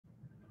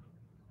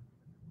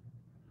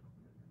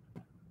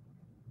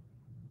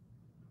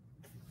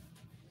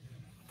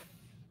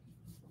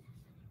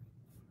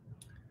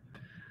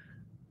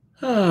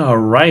All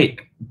right,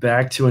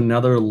 back to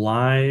another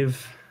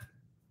live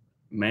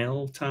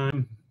mail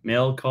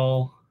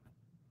call,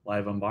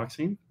 live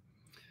unboxing.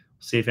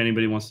 See if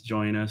anybody wants to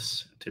join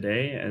us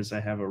today, as I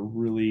have a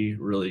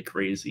really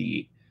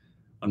crazy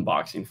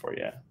unboxing for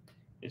you.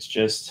 It's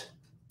just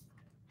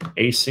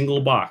a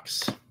single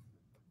box,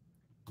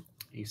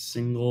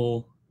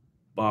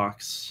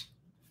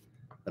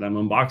 that I'm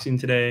unboxing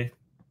today.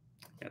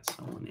 Got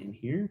someone in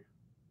here.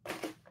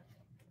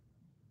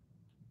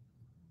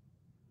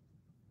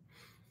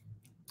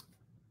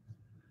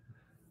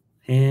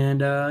 And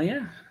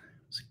yeah,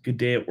 it's a good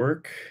day at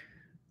work.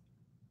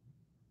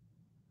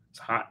 It's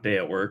a hot day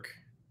at work,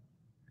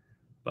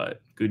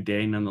 but good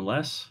day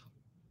nonetheless.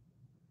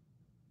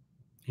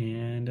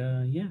 And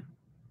yeah,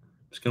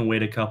 just gonna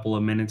wait a couple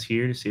of minutes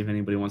here to see if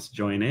anybody wants to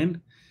join in,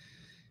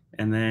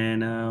 and then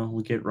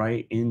we'll get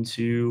right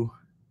into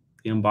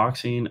the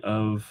unboxing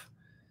of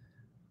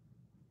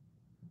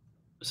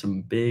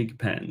some big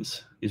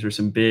pens. These are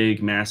some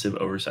big, massive,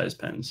 oversized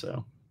pens,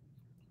 so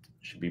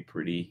should be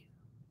pretty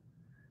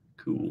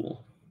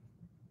cool.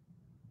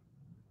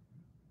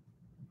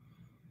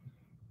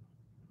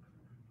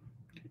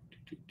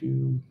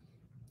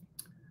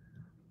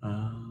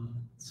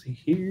 Let's see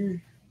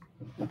here.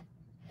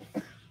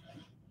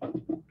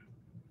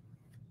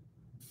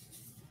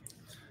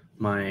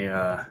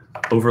 My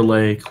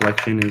overlay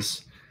collection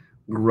is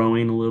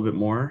growing a little bit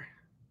more.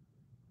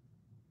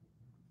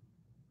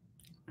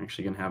 I'm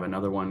actually going to have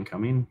another one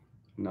coming.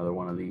 Another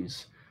one of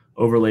these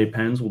overlay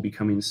pens will be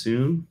coming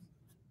soon.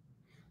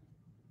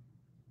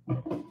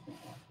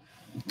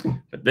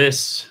 But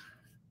this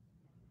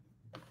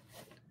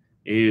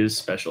is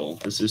special.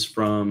 This is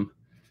from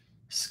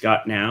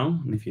Scott Now.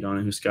 And if you don't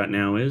know who Scott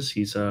Now is,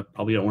 he's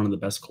probably got one of the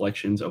best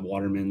collections of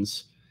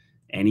Watermans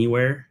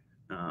anywhere.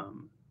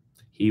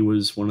 He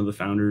was one of the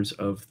founders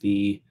of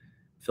the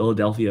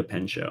Philadelphia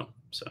Pen Show.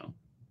 So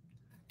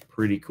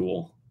pretty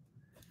cool.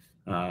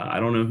 I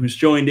don't know who's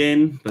joined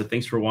in, but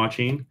thanks for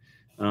watching.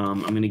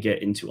 I'm going to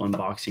get into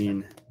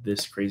unboxing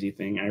this crazy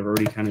thing. I've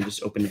already kind of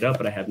just opened it up,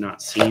 but I have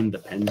not seen the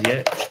pens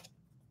yet.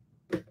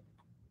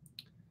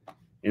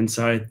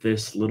 Inside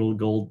this little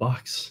gold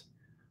box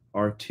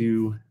are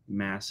two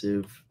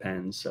massive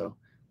pens. So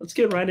let's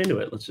get right into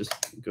it. Let's just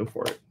go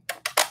for it.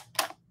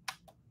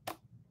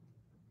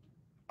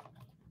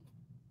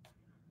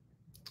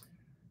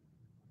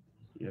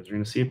 You guys are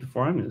going to see it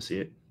before I'm going to see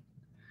it.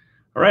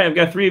 All right, I've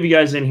got three of you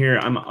guys in here.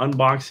 I'm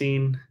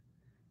unboxing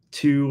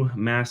two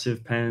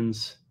massive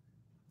pens.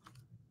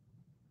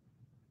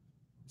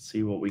 Let's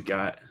see what we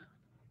got.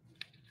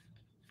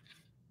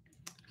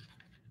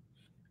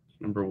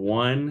 Number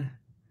one,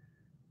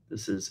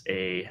 this is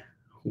a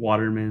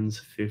Waterman's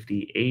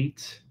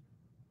 58.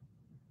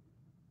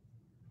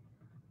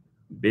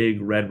 Big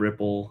red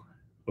ripple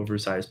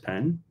oversized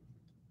pen.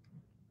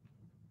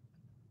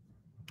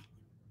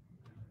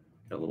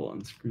 Got a little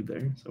unscrewed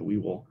there. So we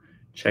will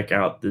check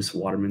out this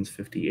Waterman's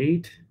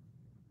 58.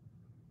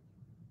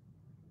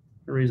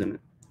 Where isn't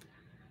it?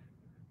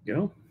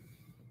 Go.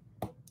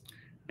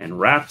 And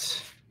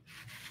wrapped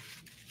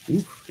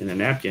in a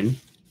napkin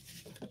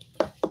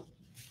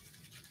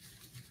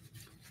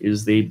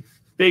is the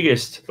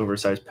biggest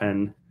oversized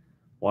pen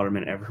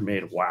Waterman ever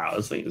made. Wow,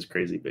 this thing is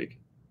crazy big.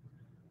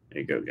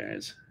 There you go,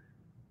 guys.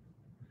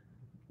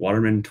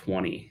 Waterman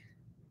 20.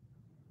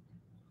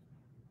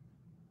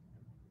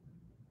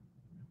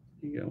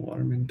 There you go,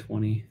 Waterman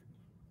 20.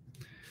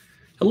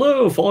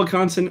 Hello, Fall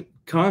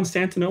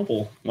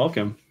Constantinople.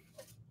 Welcome.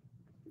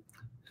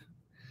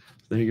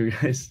 There you go,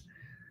 guys.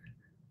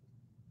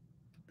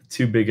 The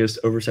two biggest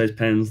oversized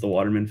pens the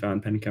Waterman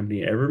Pen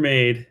Company ever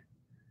made.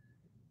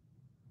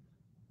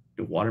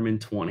 The Waterman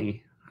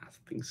 20.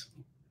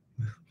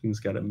 Thing's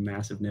got a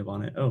massive nib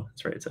on it. Oh,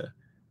 that's right. It's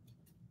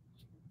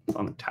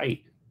on a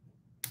tight.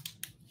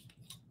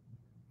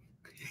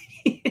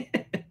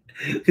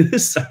 Look at the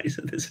size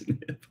of this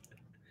nib.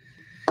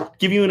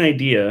 Give you an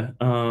idea.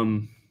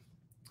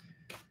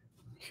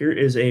 Here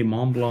is a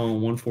Mont Blanc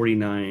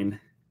 149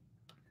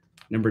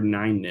 number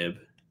 9 nib.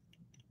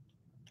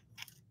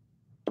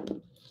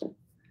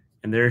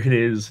 And there it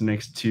is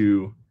next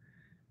to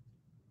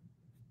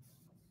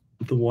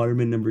the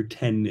Waterman number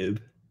 10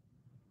 nib.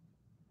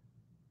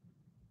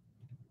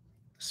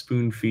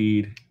 Spoon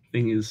feed.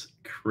 Thing is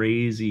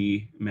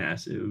crazy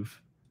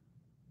massive.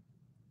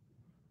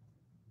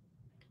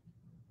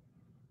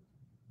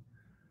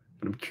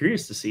 But I'm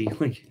curious to see,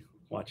 like,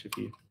 watch if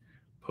you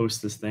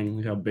post this thing,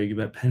 look how big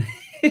that pen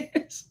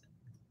is.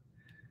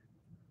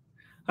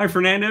 Hi,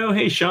 Fernando.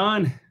 Hey,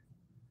 Sean.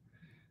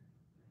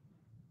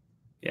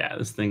 Yeah,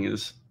 this thing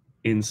is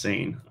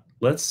insane.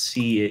 Let's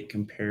see it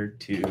compared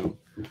to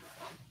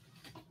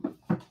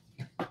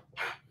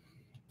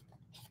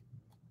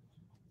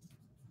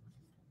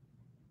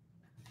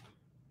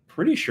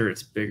pretty sure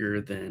it's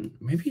bigger than,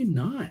 maybe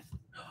not.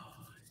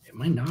 It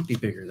might not be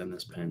bigger than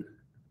this pen.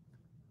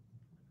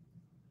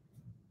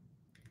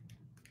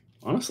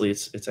 Honestly,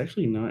 it's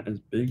actually not as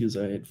big as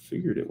I had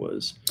figured it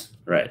was.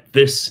 All right,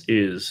 this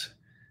is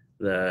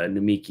the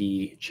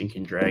Namiki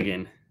Chinkin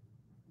Dragon.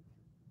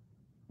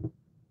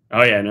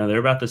 Oh yeah, no, they're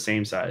about the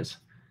same size.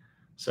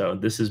 So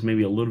this is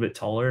maybe a little bit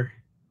taller,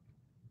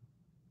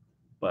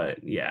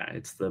 but yeah,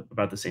 it's the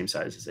about the same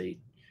size as a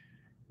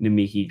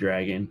Namiki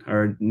dragon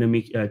or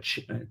Namiki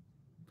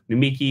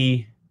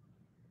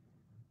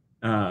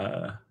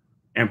uh,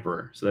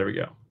 emperor. So there we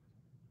go.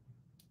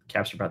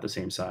 Caps are about the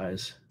same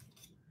size.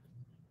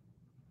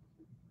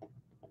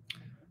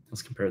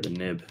 Let's compare the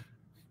nib.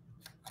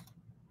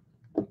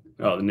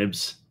 Oh, the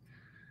nib's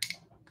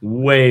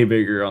way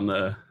bigger on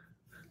the,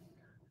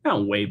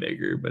 not way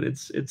bigger, but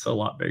it's a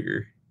lot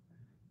bigger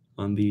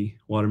on the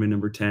Waterman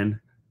number 10.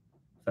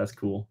 That's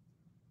cool.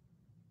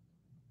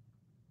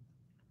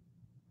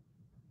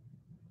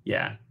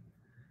 Yeah.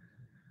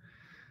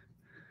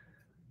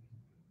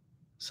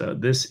 So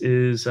this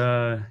is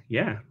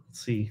yeah,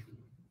 let's see.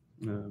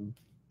 Um,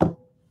 oh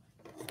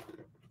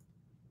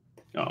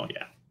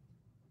yeah.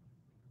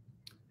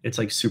 It's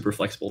like super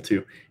flexible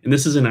too. And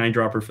this is an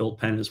eyedropper filled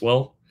pen as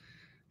well,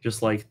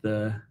 just like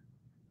the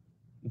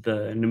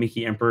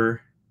Namiki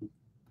Emperor.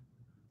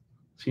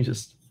 So you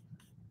just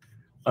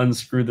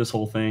unscrew this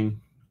whole thing.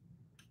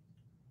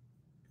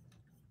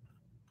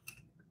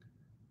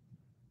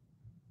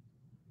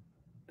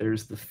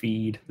 There's the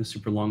feed, the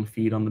super long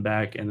feed on the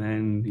back, and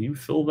then you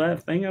fill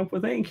that thing up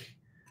with ink.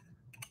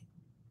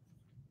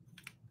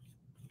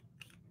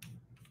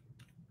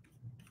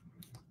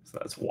 So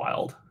that's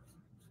wild.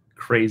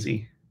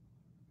 Crazy.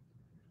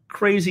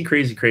 Crazy,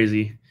 crazy,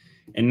 crazy.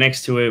 And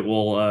next to it,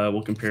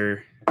 we'll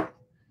compare.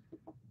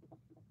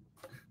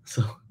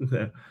 So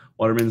the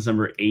Waterman's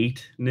number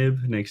 8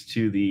 nib next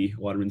to the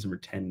Waterman's number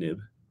 10 nib.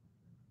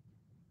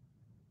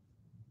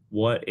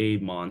 What a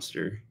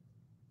monster.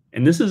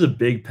 And this is a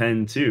big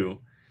pen too,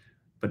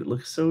 but it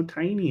looks so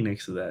tiny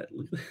next to that.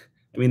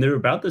 I mean, they're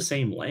about the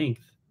same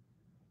length,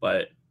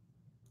 but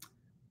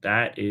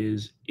that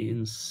is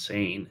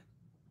insane.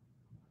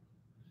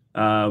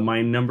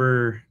 My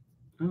number,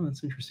 oh,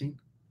 that's interesting.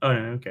 Oh,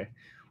 yeah, okay.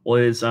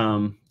 Well, it's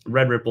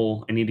Red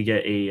Ripple. I need to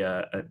get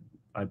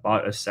I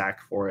bought a sack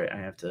for it. I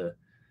have to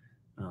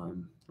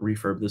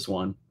refurb this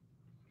one.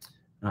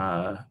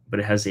 But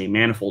it has a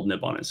manifold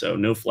nib on it, so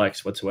no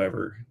flex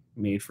whatsoever.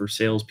 Made for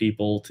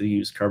salespeople to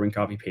use carbon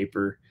copy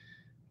paper,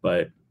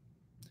 but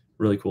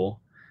really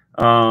cool.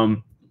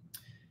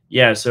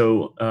 Yeah,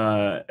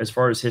 so as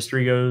far as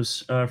history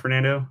goes,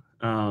 Fernando,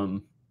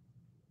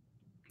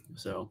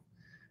 so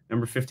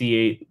number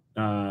 58,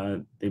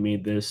 they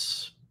made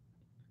this.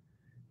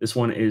 This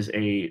one is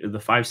the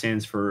 5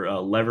 stands for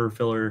lever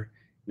filler,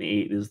 and the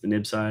 8 is the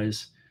nib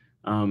size.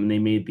 And they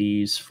made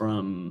these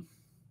from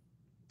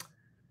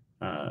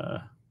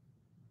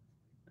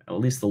at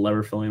least the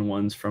lever filling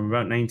ones from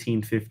about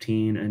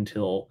 1915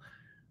 until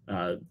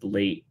the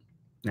late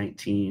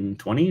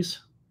 1920s.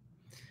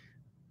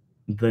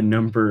 The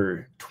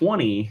number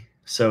 20,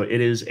 so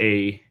it is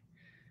a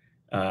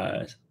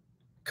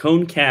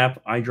cone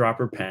cap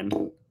eyedropper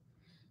pen.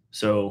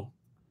 So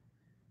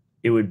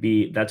it would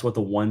be, that's what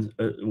the one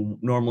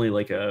normally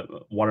like a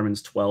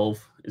Waterman's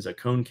 12 is a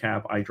cone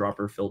cap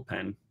eyedropper filled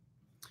pen.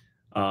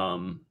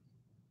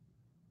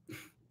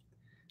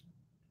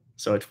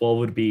 So a 12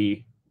 would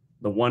be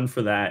the 1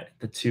 for that.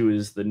 The 2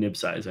 is the nib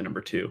size, a number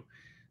 2.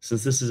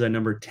 Since this is a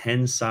number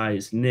 10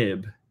 size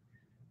nib,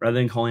 rather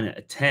than calling it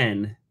a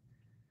 10,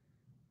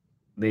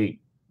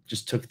 they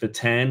just took the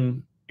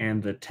 10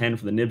 and the 10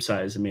 for the nib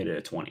size and made it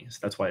a 20. So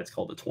that's why it's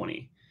called a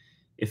 20.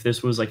 If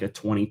this was like a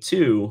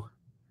 22,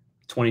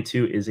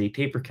 22 is a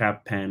taper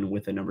cap pen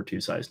with a number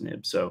 2 size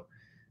nib. So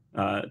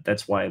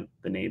that's why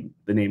the name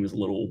is a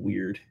little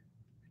weird.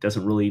 It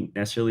doesn't really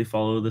necessarily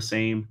follow the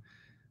same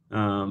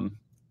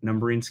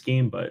numbering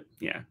scheme, but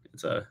yeah,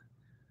 it's a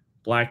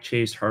black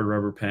chased hard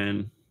rubber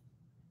pen.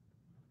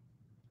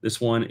 This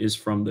one is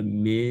from the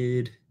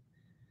mid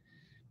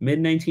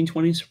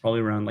 1920s, probably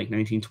around like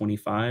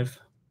 1925.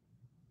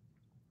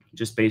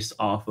 Just based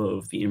off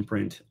of the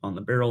imprint on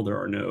the barrel,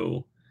 there are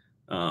no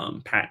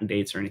patent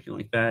dates or anything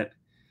like that.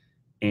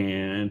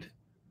 And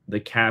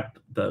the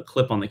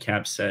clip on the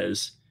cap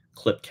says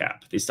clip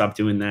cap. They stopped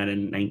doing that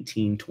in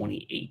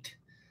 1928.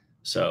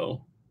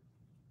 So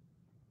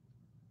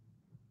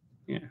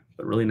yeah,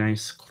 but really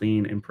nice,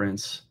 clean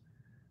imprints.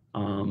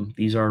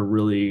 These are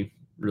really,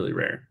 really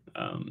rare.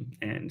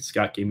 And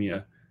Scott gave me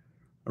a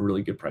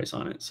really good price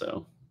on it.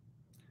 So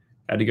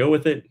had to go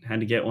with it, had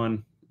to get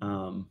one.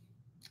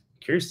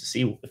 Curious to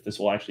see if this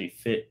will actually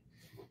fit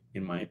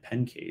in my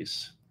pen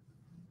case.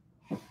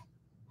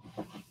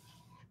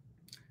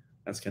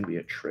 That's going to be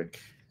a trick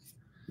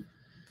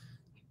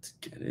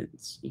to get it.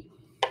 Let's see.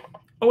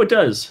 Oh, it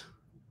does.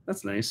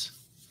 That's nice.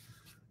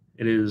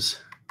 It is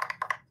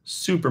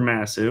super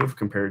massive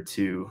compared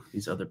to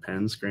these other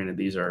pens. Granted,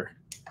 these are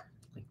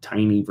like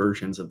tiny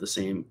versions of the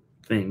same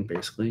thing,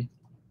 basically.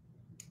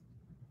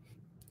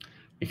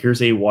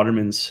 Here's a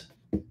Waterman's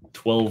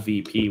 12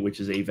 VP, which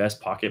is a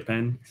vest pocket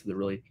pen. So they're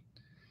really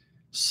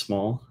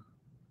small,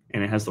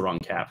 and it has the wrong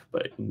cap,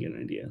 but you can get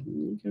an idea.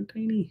 Look how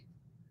tiny.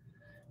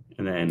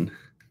 And then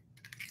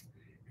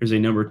here's a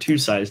number 2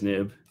 size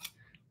nib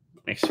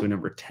next to a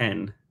number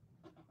 10.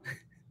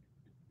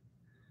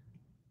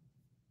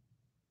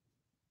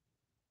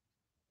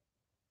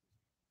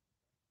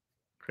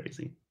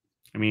 crazy.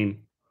 I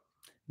mean,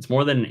 it's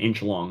more than an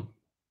inch long.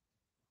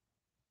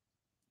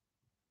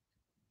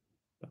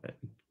 But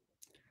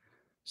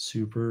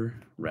super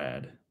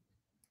rad.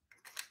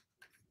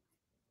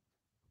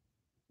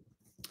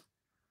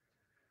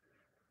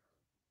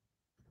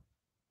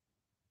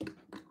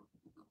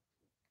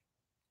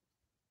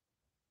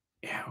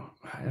 Yeah,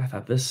 I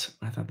thought this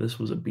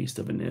was a beast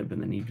of a nib,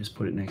 and then you just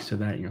put it next to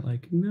that, and you're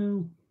like,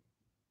 no,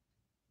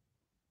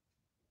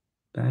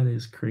 that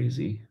is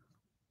crazy.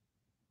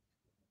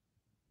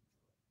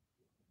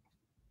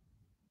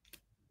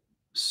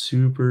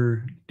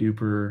 Super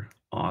duper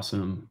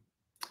awesome.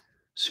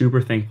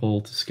 Super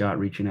thankful to Scott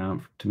reaching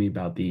out to me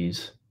about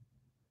these.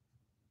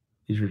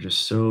 These are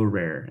just so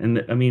rare,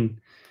 and I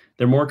mean,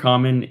 they're more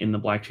common in the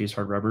black chase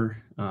hard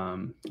rubber.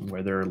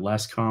 Where they're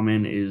less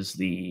common is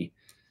the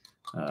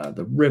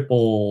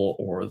ripple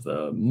or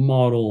the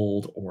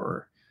mottled,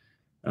 or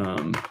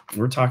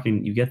we're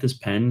talking. You get this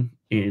pen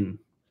in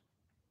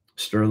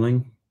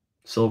sterling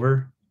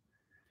silver,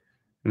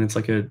 and it's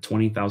like a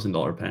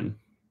 $20,000 pen.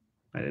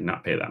 I did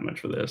not pay that much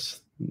for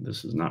this.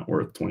 This is not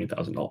worth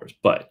 $20,000,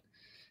 but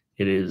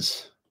it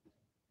is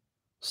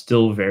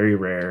still very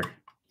rare.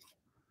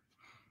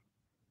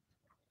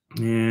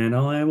 And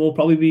I will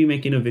probably be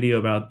making a video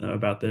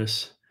about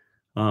this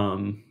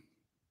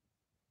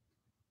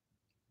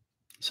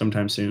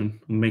sometime soon.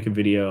 I'll make a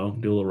video,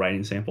 do a little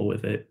writing sample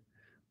with it,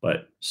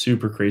 but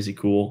super crazy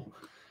cool.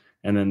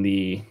 And then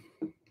the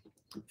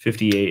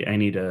 58, I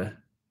need to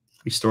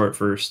restore it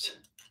first.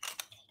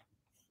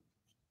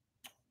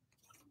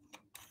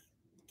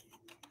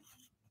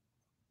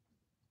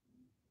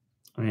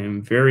 I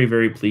am very,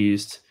 very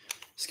pleased.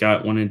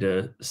 Scott wanted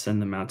to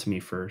send them out to me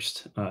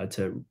first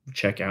to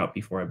check out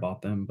before I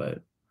bought them, but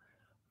I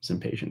was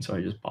impatient, so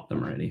I just bought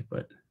them already.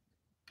 But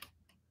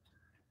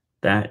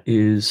that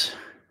is,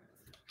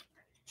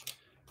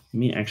 let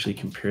me actually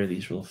compare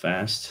these real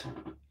fast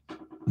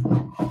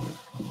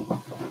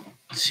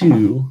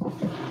to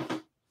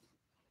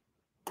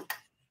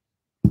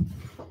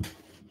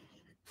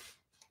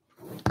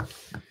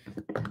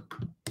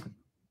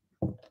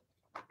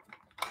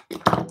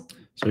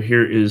so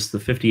here is the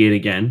 58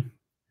 again.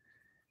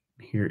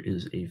 Here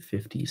is a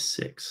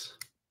 56.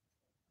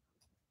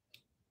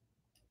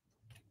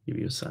 Give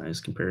you a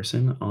size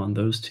comparison on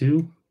those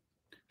two.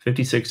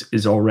 56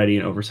 is already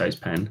an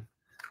oversized pen.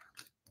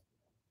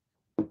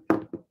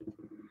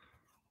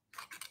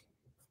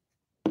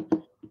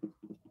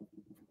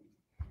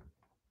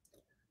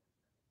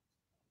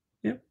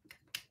 Yep.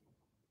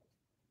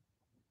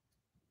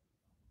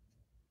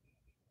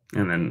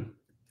 And then,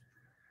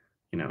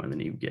 and then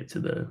you get to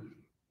the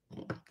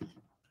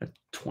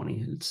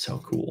 20. It's so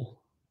cool.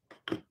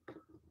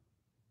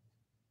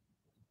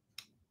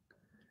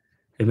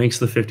 It makes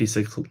the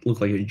 56 look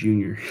like a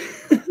junior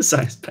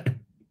size pen.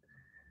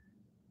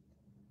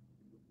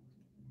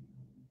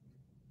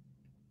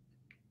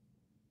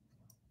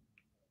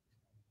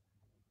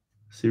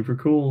 Super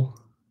cool.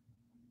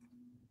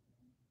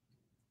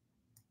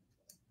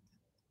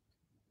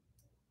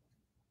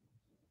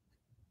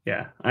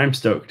 Yeah, I'm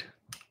stoked.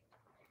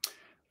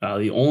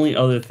 The only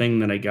other thing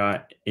that I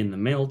got in the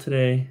mail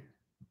today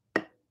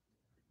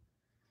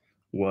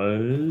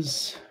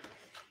was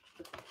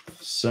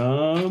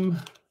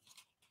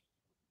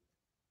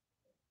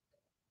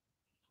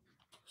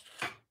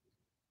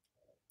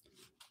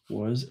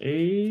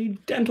a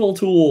dental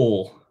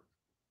tool.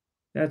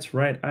 That's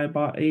right, I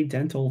bought a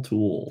dental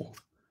tool.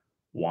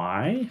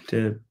 Why?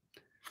 To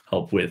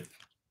help with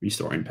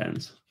restoring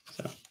pens.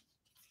 So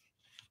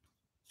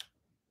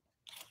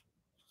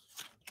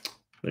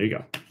there you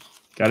go.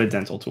 Got a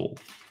dental tool.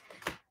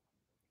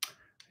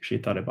 Actually,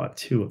 I thought I bought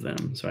two of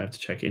them, so I have to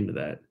check into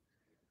that.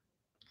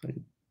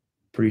 I'm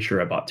pretty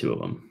sure I bought two of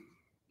them,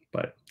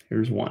 but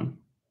here's one.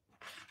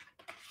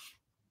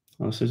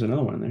 Unless there's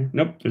another one in there.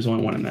 Nope, there's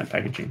only one in that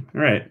packaging.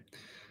 All right,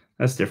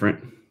 that's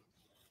different.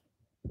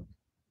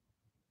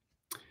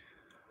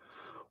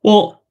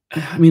 Well,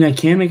 I mean, I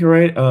can make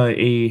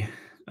I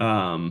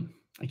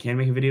can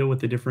make a video with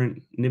the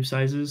different nib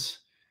sizes.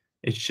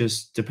 It's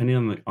just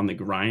depending on the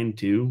grind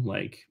too.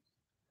 Like,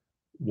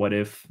 what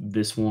if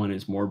this one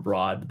is more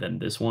broad than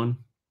this one?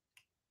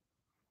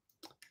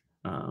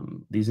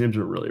 These nibs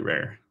are really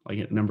rare. Like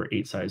a number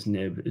 8 size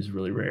nib is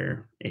really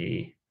rare.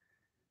 A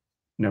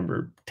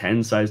number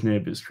 10 size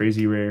nib is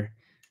crazy rare.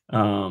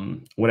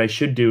 What I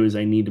should do is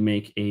I need to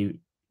make a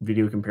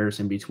video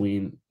comparison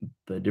between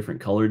the different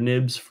colored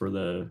nibs for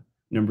the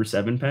number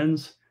 7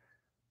 pens.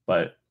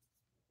 But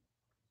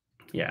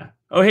yeah.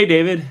 Oh, hey,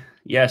 David.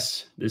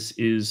 Yes, this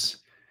is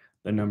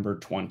the number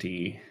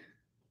 20.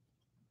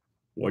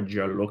 Would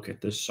you look at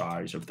the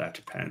size of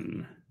that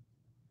pen?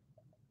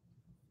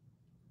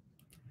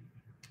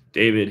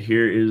 David,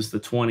 here is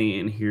the 20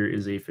 and here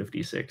is a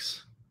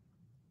 56.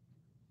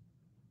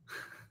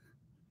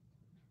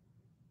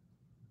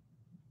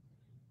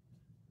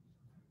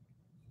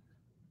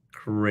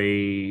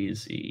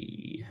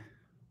 Crazy.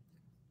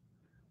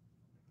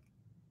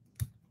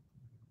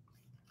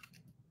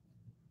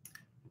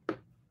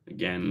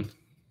 Again,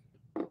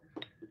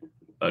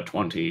 a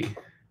 20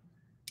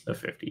 The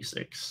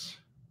 56.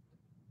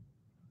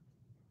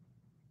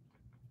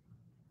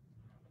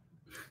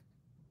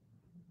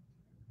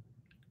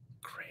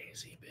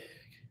 Crazy big.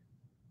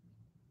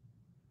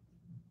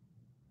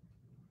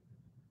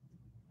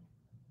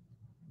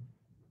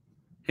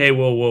 Hey,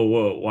 whoa, whoa,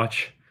 whoa.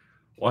 Watch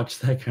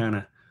that kind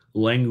of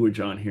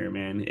language on here,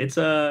 man. It's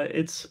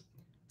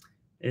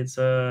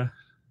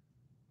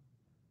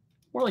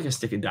more like a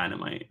stick of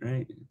dynamite,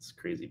 right? It's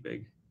crazy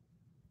big.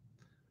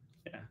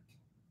 Yeah.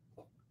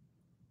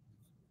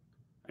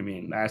 I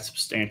mean, that's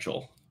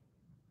substantial.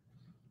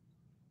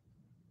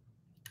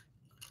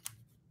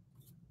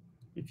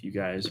 If you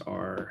guys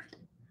are,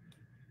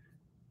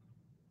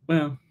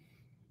 well,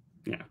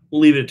 yeah,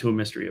 we'll leave it to a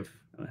mystery of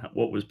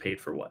what was paid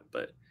for what.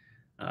 But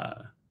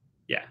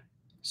yeah,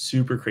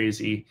 super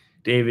crazy.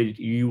 David,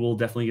 you will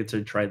definitely get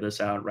to try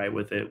this out right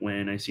with it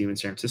when I see you in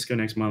San Francisco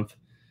next month.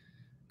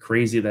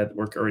 Crazy that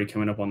we're already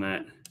coming up on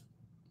that.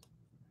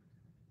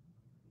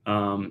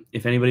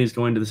 If anybody's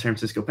going to the San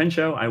Francisco Pen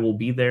Show, I will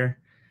be there.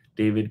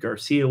 David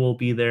Garcia will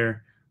be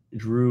there.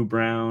 Drew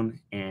Brown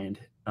and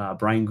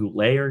Brian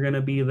Goulet are going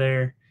to be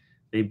there.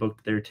 They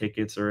booked their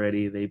tickets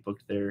already. They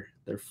booked their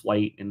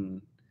flight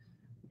and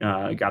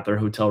got their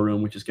hotel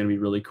room, which is going to be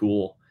really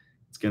cool.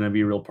 It's going to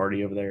be a real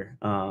party over there.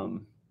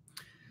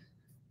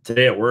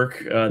 Today at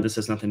work, this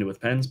has nothing to do with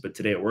pens, but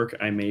today at work,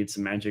 I made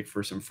some magic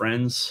for some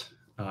friends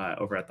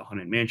over at the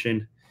Haunted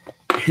Mansion,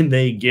 and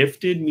they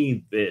gifted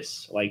me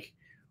this. Like,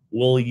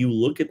 will you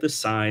look at the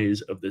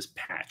size of this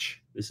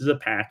patch? This is a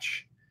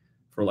patch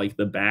for like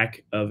the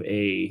back of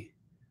a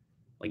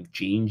like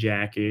jean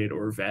jacket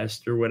or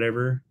vest or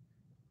whatever.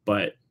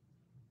 But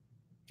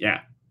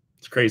yeah,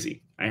 it's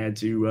crazy. I had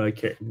to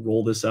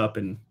roll this up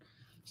and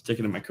stick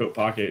it in my coat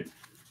pocket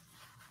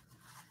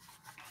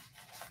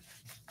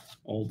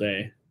all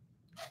day.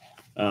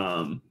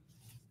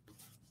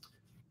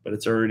 But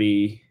it's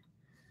already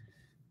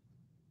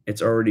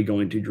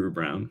going to Drew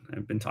Brown.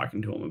 I've been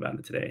talking to him about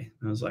it today.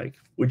 I was like,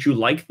 "Would you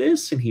like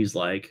this?" And he's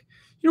like,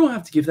 "You don't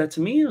have to give that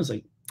to me." I was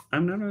like,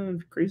 "I'm not a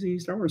crazy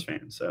Star Wars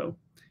fan, so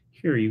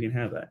here, you can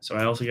have that." So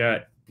I also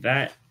got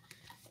that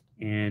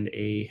and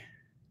a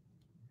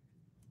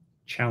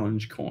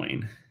challenge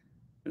coin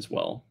as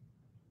well.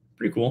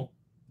 Pretty cool.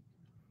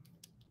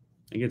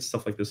 I get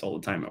stuff like this all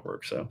the time at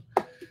work, so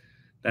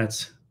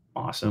that's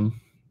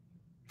awesome.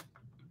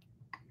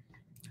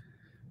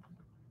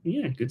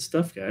 Yeah, good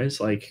stuff, guys.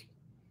 Like,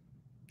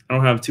 I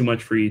don't have too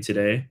much for you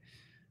today.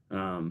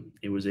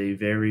 It was a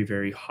very,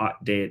 very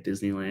hot day at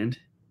Disneyland.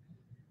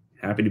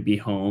 Happy to be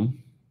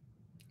home.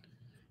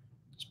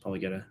 Just probably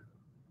gotta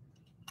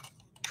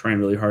trying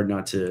really hard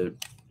not to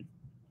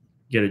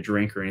get a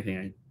drink or anything.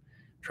 I'm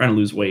trying to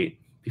lose weight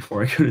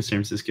before I go to San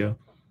Francisco.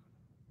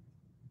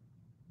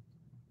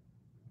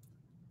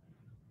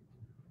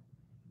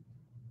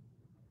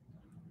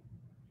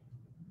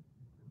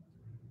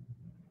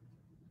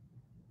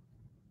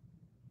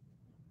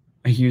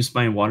 I used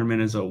my Waterman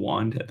as a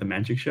wand at the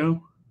magic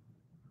show.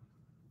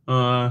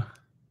 Don't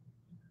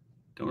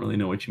really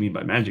know what you mean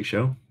by magic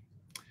show.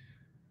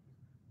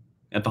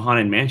 At the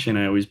Haunted Mansion,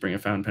 I always bring a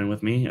fountain pen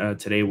with me.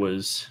 Today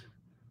was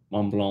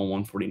Mont Blanc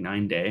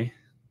 149 day.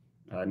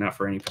 Not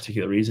for any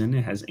particular reason.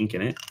 It has ink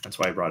in it. That's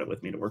why I brought it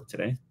with me to work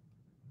today.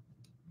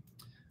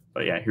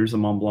 But yeah, here's the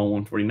Mont Blanc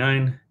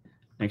 149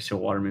 next to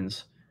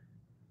Waterman's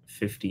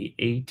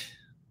 58.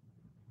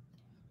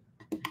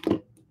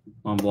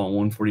 Mont Blanc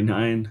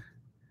 149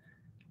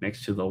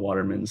 next to the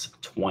Waterman's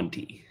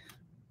 20.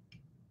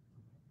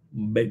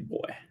 Big boy.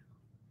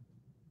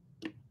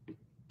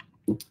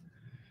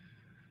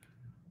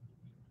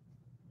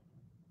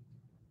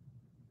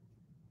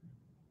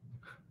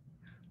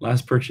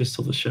 Last purchase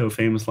till the show.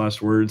 Famous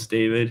last words,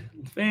 David.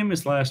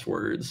 Famous last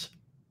words.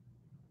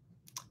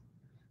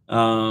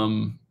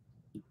 I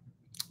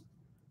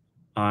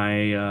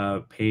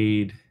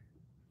paid.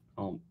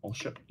 I'll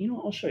show. You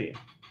know, I'll show you.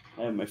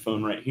 I have my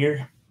phone right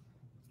here.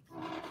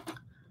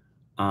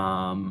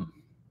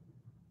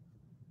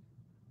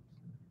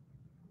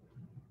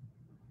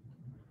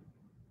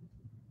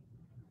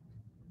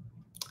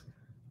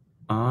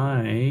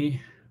 I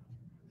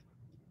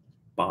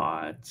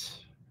bought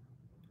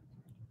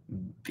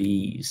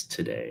these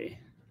today.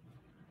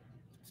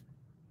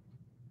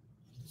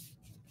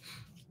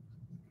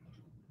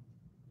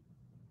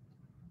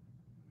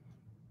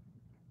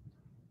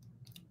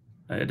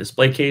 A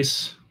display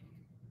case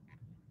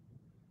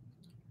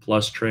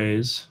plus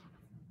trays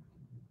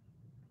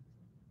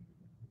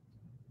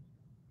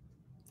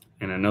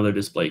and another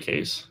display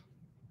case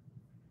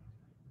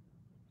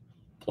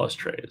plus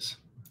trays.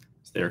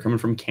 So they're coming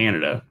from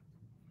Canada.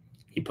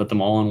 He put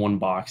them all in one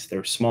box.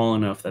 They're small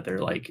enough that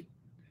they're like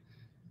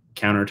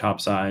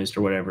countertop sized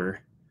or whatever.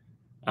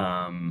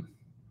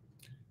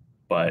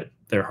 But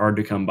they're hard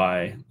to come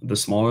by. The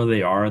smaller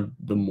they are,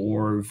 the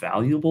more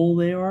valuable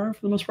they are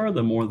for the most part,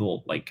 the more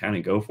they'll like kind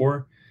of go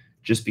for,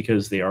 just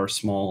because they are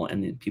small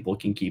and people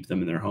can keep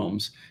them in their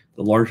homes.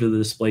 The larger the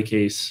display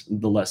case,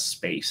 the less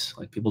space.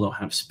 Like, people don't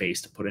have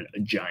space to put in a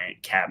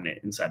giant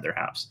cabinet inside their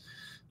house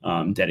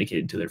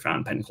dedicated to their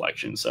fountain pen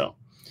collection. So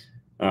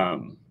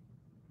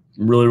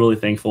really, really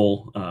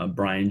thankful.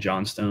 Brian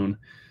Johnstone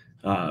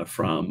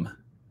from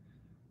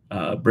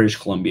British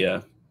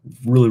Columbia,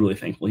 really, really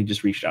thankful. He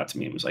just reached out to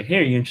me and was like, "Hey,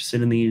 are you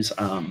interested in these?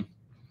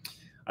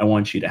 I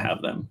want you to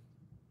have them."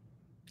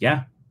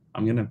 Yeah,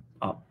 I'm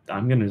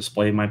gonna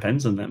display my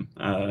pens in them.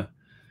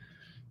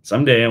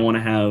 Someday I want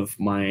to have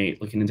my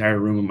like an entire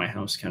room in my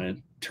house kind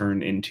of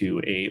turned into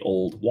a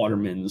old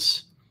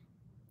Waterman's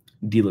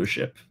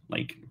dealership,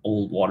 like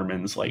old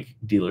Waterman's like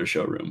dealer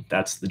showroom.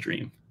 That's the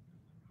dream.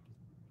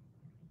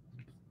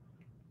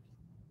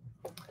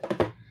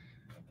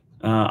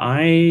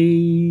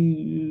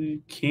 I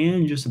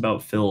can just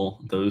about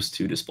fill those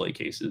two display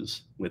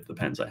cases with the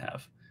pens I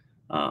have.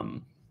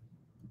 I'm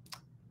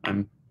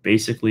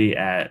basically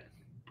at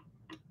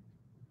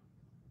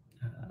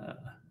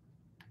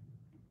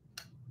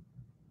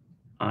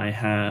I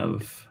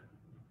have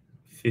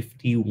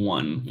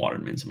 51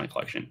 Watermans in my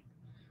collection.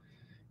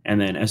 And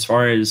then as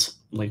far as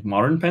like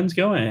modern pens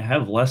go, I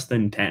have less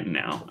than 10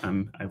 now.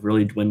 I've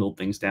really dwindled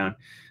things down.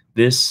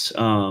 This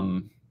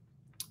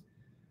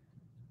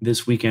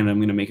this weekend I'm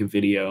going to make a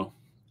video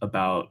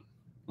about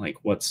like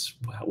what's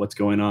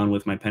going on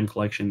with my pen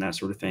collection, that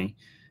sort of thing.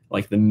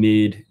 Like the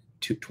mid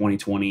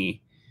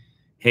 2020,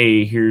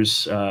 hey,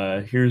 here's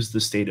the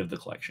state of the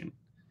collection.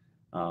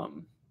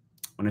 When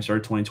I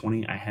started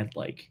 2020, I had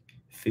like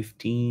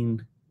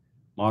 15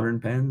 modern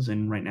pens,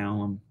 and right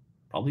now I'm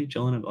probably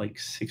chilling at like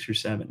 6 or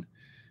 7.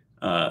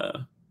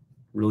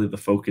 Really, the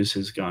focus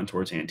has gone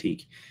towards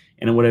antique,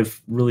 and what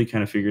I've really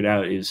kind of figured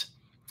out is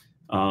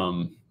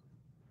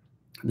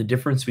the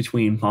difference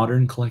between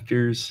modern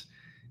collectors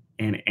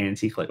and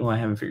antique collectors. Well, I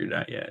haven't figured it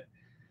out yet.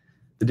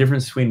 The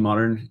difference between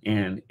modern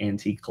and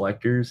antique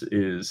collectors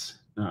is,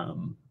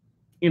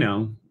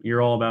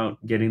 you're all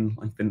about getting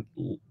like the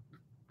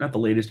not the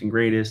latest and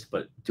greatest,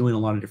 but doing a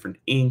lot of different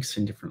inks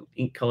and different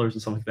ink colors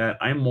and stuff like that.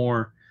 I'm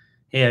more,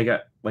 hey, I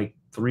got like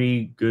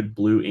 3 good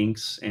blue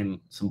inks and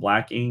some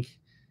black ink,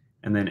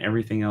 and then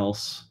everything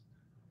else.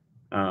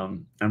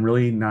 I'm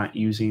really not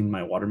using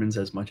my Watermans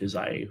as much as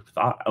I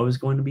thought I was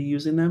going to be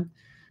using them.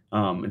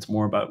 It's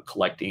more about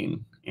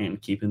collecting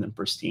and keeping them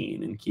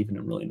pristine and keeping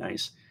them really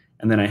nice.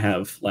 And then I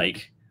have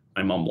like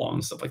my Mont Blanc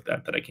and stuff like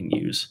that that I can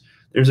use.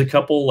 There's a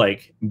couple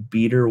like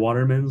beater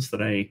Watermans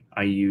that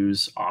I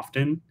use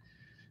often,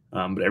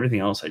 but everything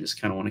else I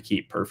just kind of want to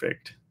keep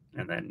perfect,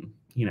 and then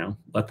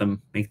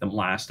make them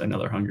last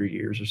another 100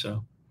 years or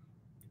so.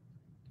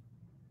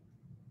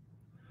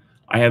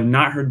 I have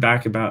not heard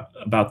back about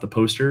the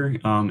poster.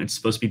 It's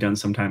supposed to be done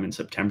sometime in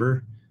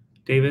September,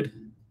 David.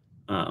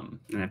 And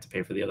I have to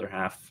pay for the other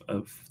half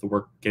of the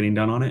work getting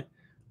done on it.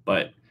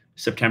 But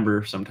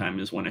September sometime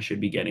is when I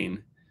should be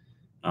getting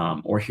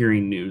or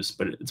hearing news.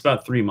 But it's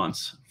about 3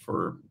 months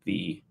for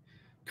the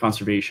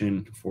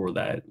conservation for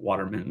that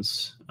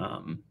Waterman's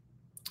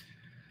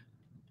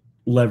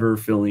lever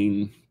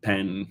filling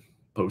pen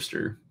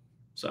poster.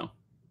 So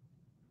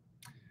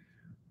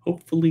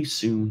hopefully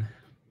soon.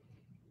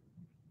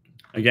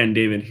 Again,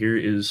 David, here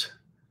is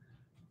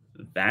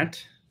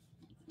that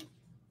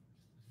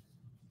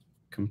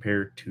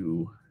compared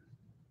to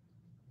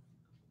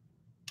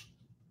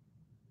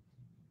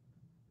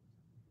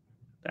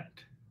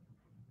that.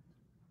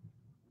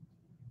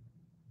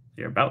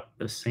 They're about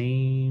the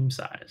same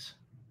size,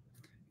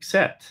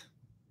 except,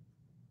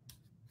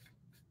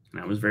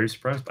 and I was very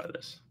surprised by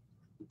this.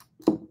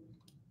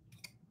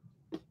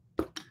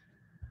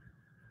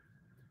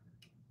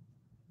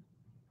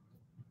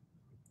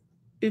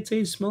 It's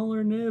a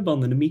smaller nib on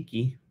the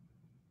Namiki.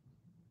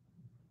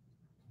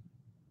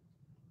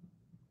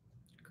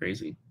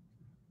 Crazy.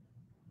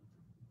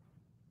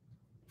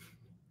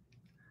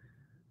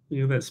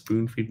 Look at that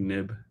spoon feed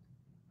nib.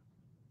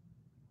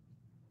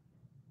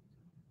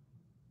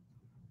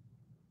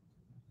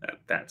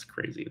 That's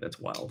crazy. That's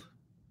wild.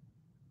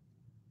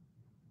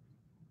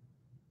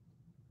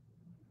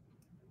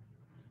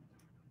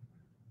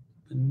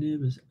 The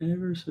nib is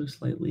ever so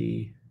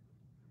slightly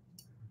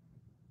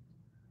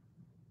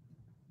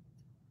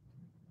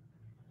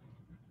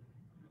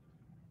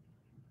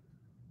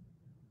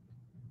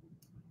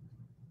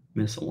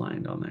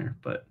misaligned on there,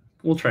 but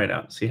we'll try it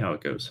out, see how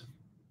it goes.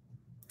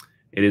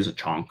 It is a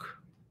chonk.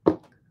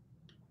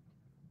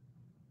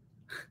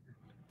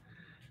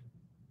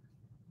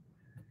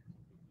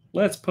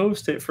 Let's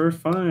post it for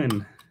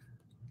fun.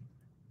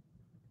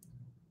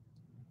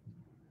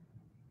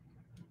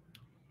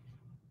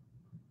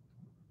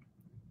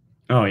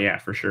 Oh yeah,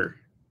 for sure.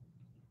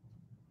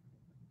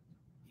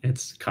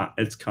 It's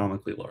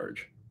comically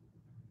large.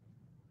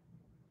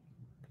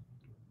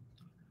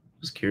 I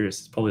was curious.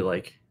 It's probably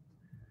like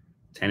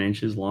 10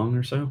 inches long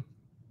or so.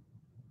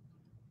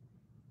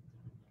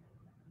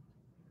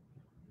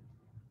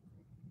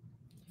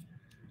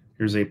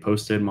 Here's a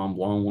posted Mont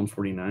Blanc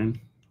 149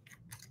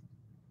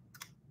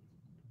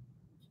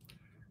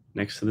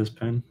 next to this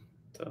pen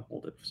to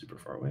hold it super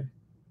far away.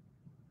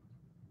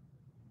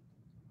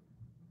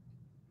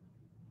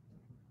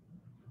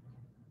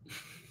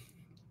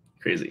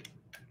 Crazy.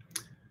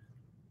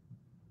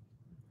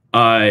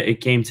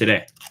 It came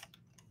today.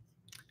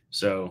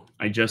 So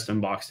I just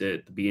unboxed it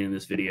at the beginning of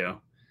this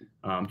video.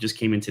 Just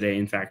came in today.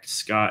 In fact,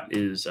 Scott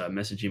is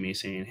messaging me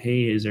saying,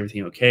 "Hey, is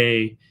everything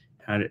okay?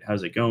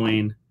 How's it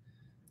going?"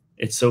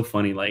 It's so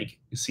funny, like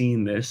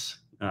seeing this.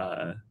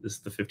 This is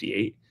the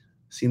 58.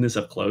 Seeing this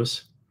up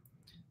close,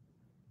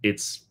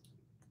 it's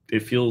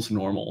it feels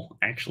normal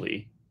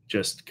actually,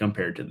 just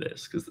compared to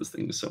this because this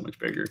thing is so much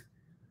bigger.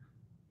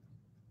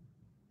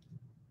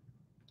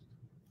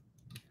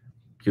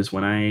 Because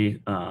when I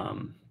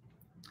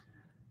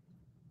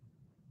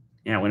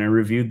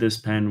reviewed this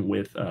pen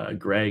with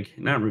Greg,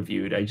 not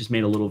reviewed, I just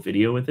made a little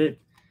video with it.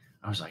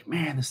 I was like,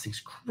 man, this thing's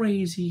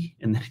crazy.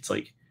 And then it's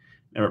like,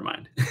 never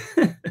mind.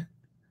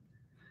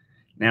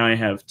 Now I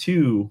have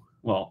three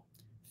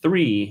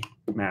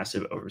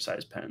massive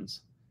oversized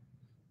pens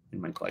in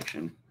my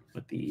collection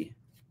with the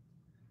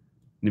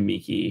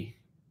Namiki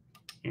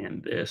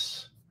and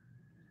this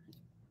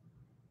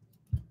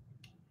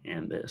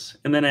and this.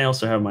 And then I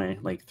also have my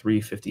like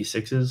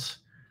 356s,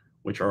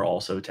 which are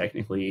also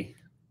technically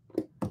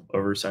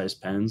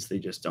oversized pens. They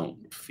just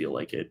don't feel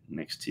like it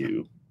next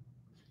to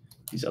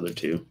these other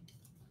two.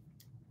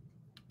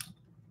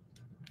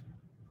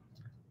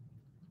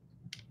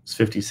 This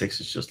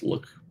 56s just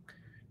look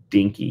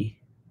dinky.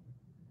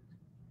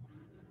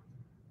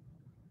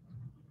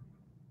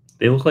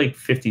 They look like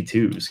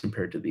 52s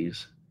compared to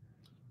these.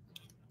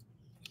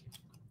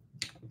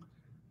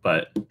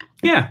 But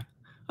yeah,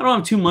 I don't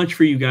have too much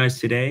for you guys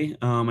today.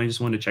 I just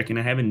wanted to check in.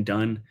 I haven't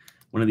done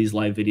one of these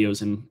live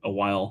videos in a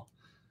while.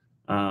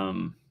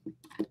 I've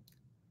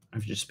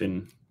just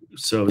been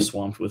so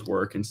swamped with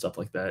work and stuff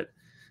like that.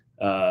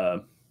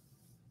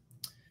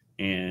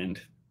 And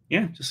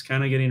yeah, just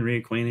kind of getting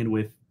reacquainted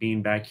with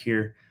being back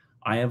here.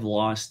 I have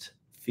lost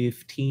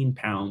 15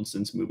 pounds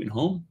since moving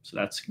home. So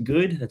that's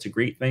good. That's a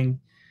great thing.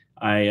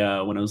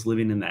 When I was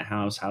living in that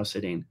house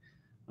sitting,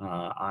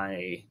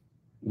 I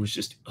was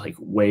just like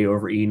way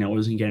overeating. I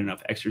wasn't getting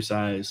enough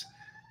exercise.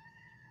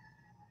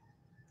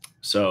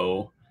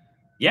 So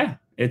yeah,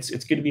 it's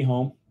good to be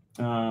home.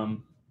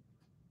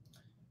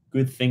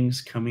 Good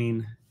things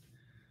coming.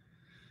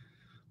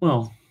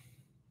 Well,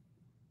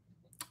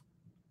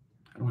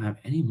 I don't have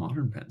any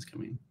modern pens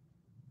coming.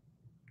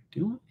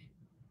 Do I?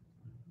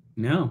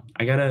 No,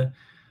 I gotta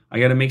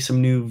make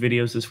some new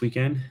videos this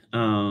weekend.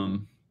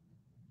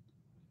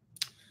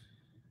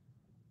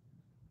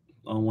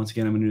 Once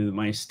again, I'm gonna do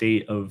my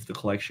state of the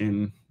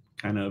collection,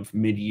 kind of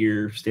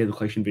mid-year state of the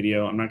collection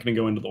video. I'm not gonna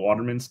go into the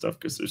Waterman stuff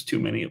because there's too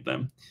many of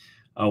them.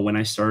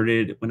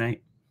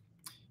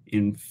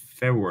 In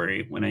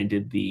February, when I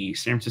did the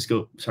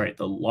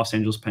the Los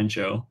Angeles Pen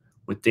Show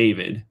with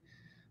David,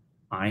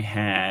 I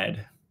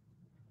had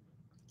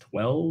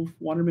 12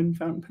 Waterman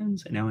fountain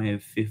pens, and now I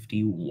have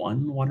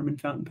 51 Waterman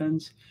fountain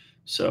pens.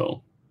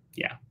 So,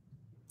 yeah,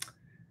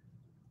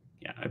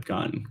 I've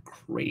gone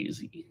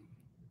crazy.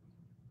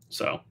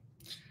 So,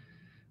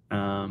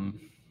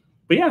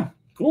 but yeah,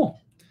 cool.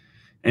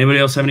 Anybody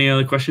else have any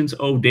other questions?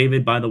 Oh,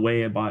 David, by the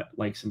way, I bought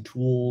like some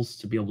tools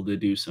to be able to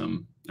do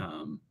some,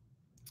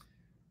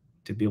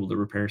 to be able to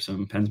repair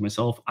some pens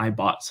myself. I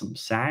bought some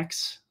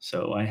sacks.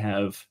 So I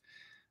have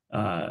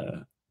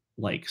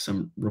like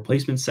some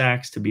replacement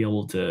sacks to be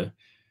able to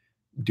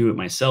do it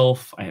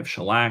myself. I have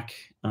shellac.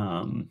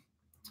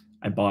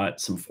 I bought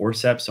some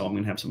forceps. So I'm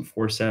going to have some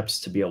forceps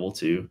to be able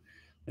to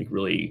like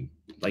really,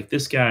 like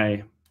this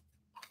guy.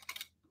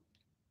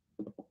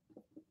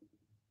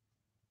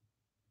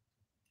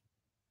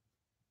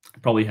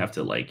 Probably have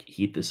to like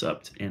heat this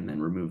up and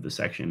then remove the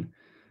section.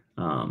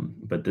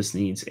 But this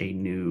needs a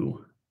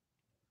new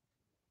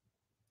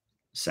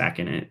sack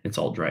in it. It's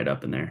all dried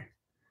up in there.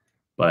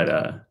 But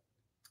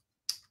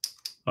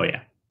oh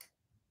yeah.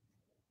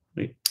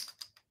 Wait.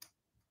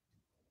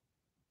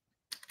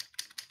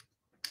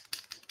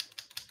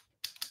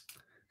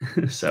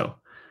 So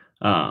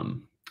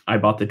I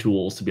bought the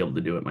tools to be able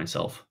to do it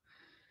myself.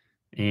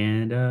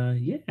 And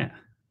yeah. Man,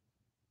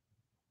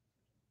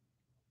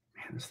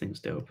 this thing's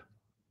dope.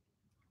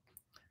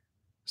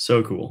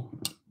 So cool.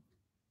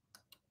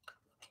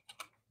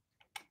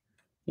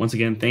 Once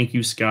again, thank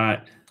you,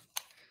 Scott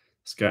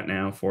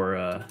now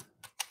for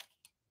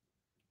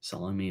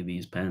selling me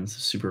these pens.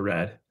 Super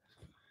rad.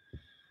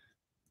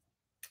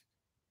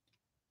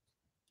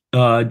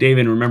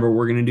 David, remember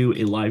we're gonna do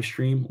a live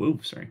stream.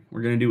 Oops, sorry.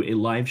 We're gonna do a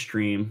live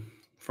stream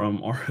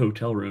from our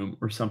hotel room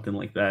or something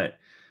like that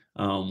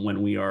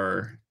when we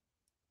are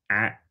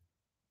at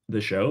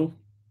the show.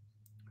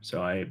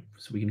 So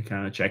we can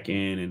kind of check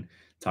in and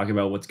talk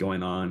about what's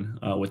going on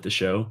with the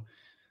show.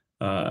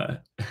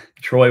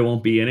 Troy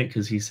won't be in it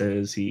because he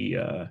says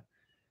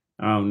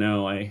oh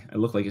no, I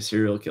look like a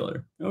serial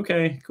killer.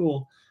 Okay,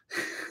 cool.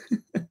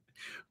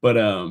 But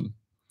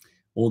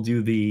we'll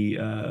do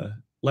the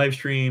live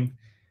stream.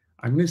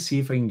 I'm gonna see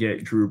if I can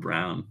get Drew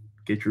Brown.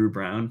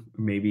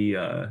 Maybe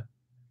get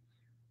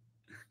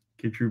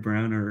Drew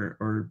Brown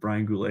or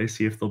Brian Goulet,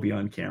 see if they'll be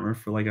on camera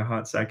for like a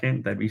hot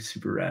second. That'd be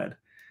super rad.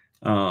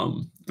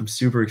 I'm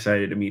super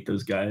excited to meet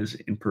those guys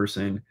in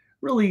person.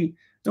 Really,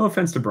 no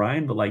offense to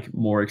Brian, but like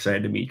more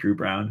excited to meet Drew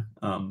Brown.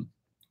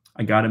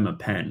 I got him a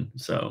pen,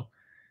 so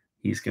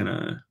he's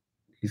gonna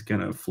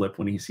flip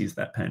when he sees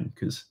that pen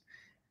because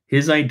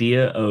his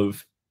idea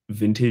of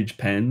vintage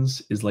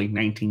pens is like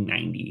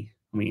 1990.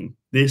 I mean,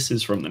 this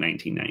is from the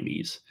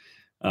 1990s.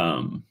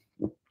 Um,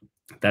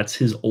 that's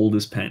his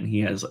oldest pen. He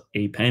has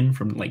a pen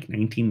from like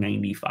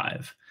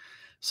 1995.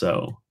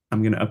 So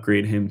I'm going to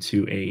upgrade him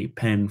to a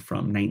pen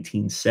from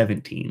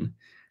 1917.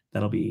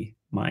 That'll be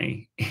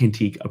my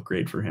antique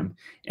upgrade for him.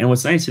 And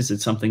what's nice is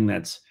it's something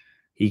that's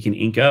he can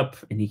ink up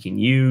and he can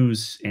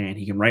use and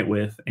he can write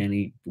with, and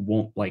he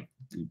won't like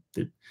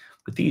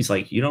with these,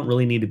 like you don't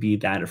really need to be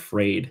that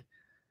afraid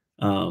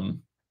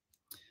um,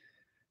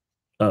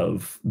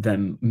 of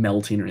them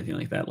melting or anything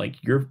like that. Like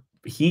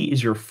he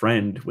is your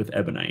friend with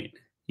ebonite.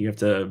 You have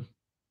to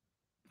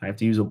I have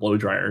to use a blow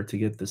dryer to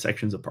get the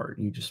sections apart.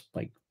 You just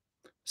like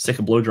stick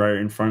a blow dryer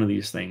in front of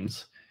these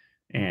things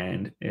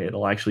and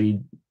it'll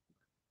actually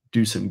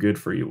do some good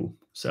for you.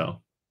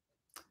 So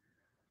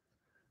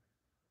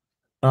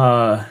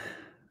uh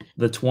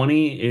the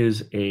 20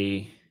 is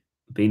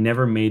they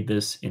never made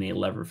this in a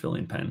lever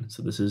filling pen.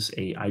 So this is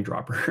a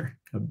eyedropper,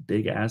 a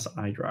big ass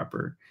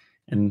eyedropper.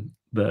 And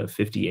the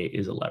 58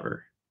 is a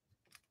lever.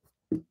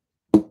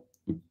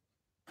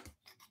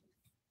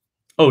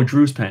 Oh,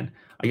 Drew's pen.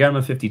 I got him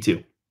a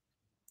 52.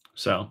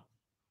 So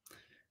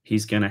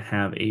he's gonna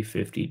have a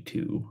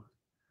 52.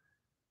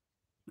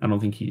 I don't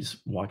think he's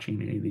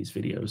watching any of these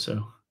videos,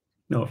 so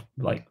no,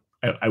 like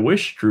I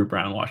wish Drew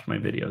Brown watched my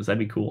videos. That'd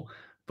be cool.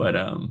 But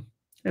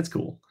it's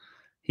cool.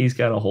 He's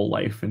got a whole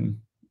life and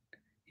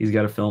he's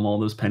got to film all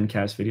those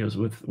pencast videos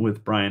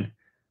with Brian.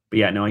 But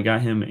yeah, no, I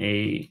got him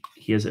he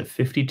has a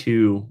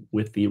 52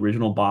 with the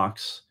original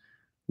box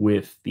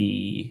with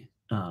the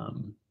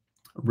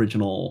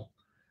original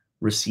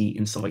receipt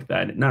and stuff like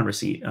that. Not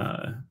receipt,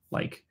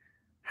 like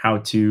how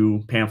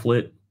to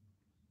pamphlet,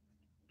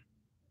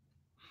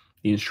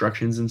 the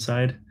instructions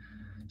inside.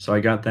 So I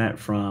got that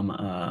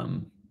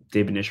from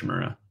David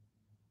Nishimura.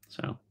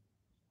 So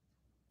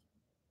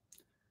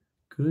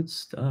good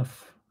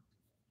stuff.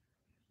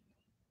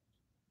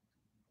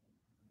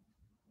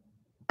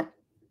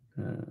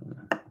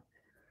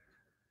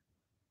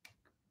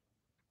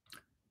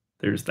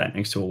 There's that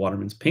next to a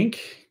Waterman's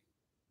Pink.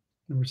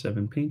 Number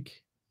 7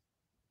 pink.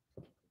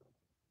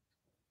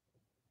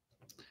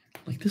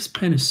 Like this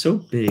pen is so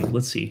big.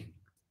 Let's see.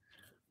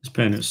 This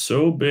pen is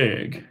so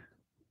big.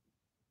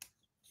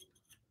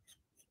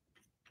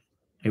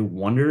 I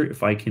wonder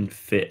if I can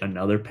fit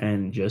another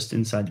pen just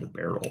inside the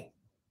barrel.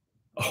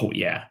 Oh,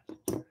 yeah.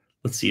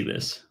 Let's see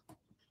this.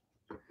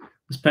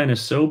 This pen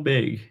is so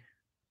big.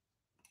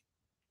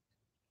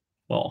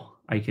 Well,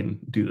 I can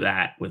do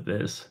that with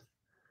this.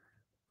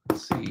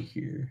 Let's see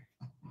here.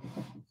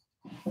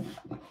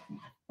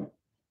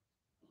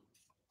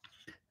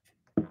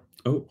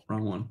 Oh,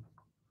 wrong one.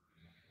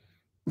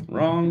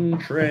 Wrong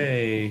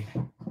tray.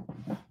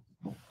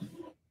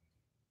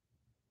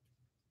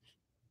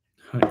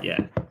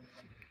 Yeah.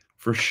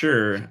 For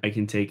sure, I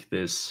can take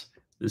this.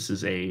 This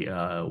is a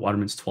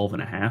Waterman's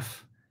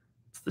 12.5.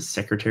 It's the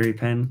secretary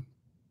pen.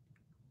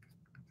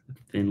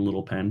 Thin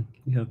little pen.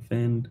 You have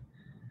thin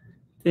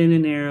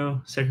and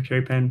narrow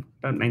secretary pen,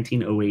 about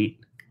 1908.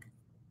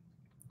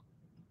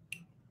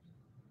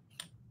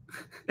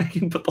 I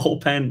can put the whole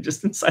pen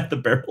just inside the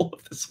barrel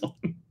of this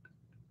one.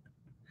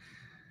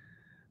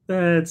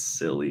 That's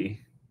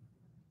silly.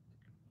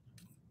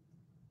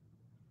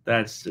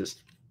 That's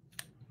just,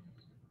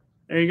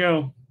 there you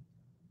go.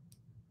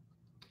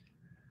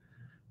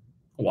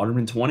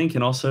 Waterman 20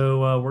 can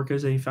also work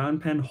as a fountain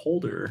pen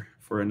holder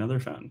for another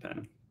fountain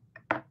pen.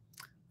 I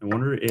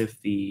wonder if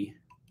it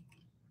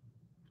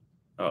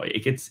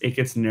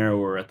gets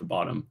narrower at the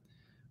bottom.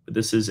 But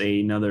this is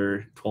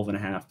another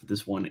 12.5, but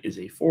this one is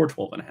a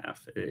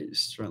 412.5. It is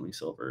certainly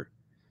silver.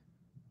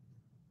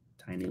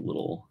 Tiny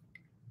little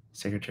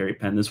secretary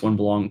pen. This one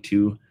belonged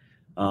to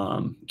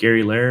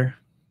Gary Lair,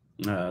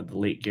 the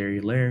late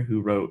Gary Lair,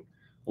 who wrote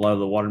a lot of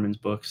the Waterman's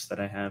books that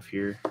I have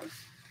here.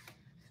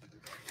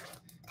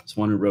 This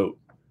one who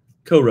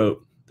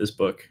co-wrote this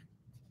book.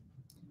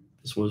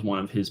 This was one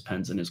of his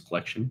pens in his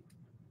collection.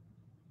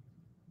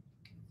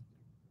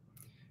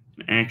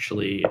 And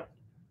actually,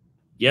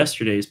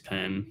 yesterday's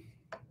pen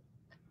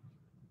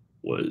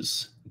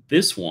was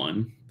this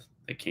one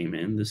that came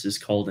in. This is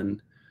called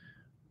an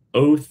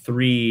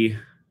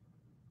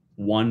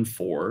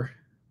 0314,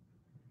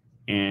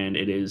 and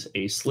it is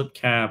a slip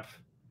cap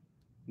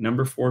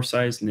number 4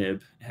 size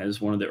nib. It has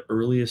one of the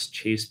earliest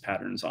chase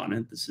patterns on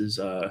it. This is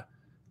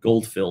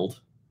gold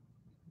filled,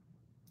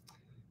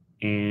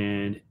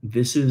 and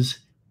this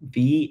is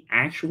the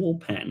actual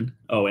pen.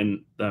 Oh,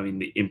 and I mean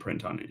the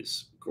imprint on it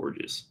is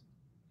gorgeous.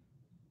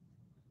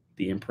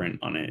 The imprint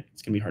on it,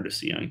 it's gonna be hard to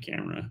see on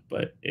camera,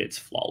 but it's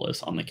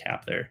flawless on the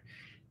cap there.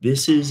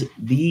 This is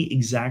the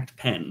exact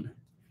pen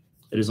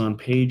that is on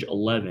page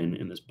 11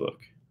 in this book.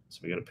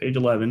 So we go to page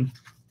 11.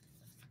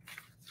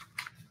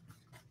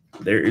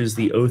 There is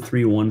the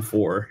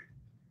 0314.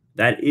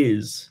 That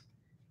is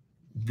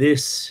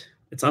this.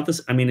 It's not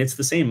this. I mean, it's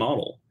the same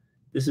model.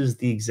 This is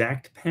the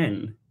exact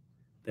pen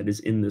that is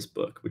in this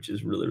book, which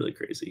is really, really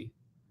crazy.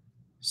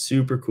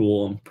 Super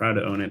cool. I'm proud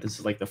to own it. This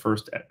is like the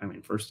first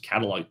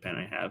catalog pen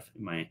I have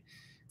in my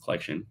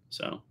collection.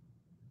 So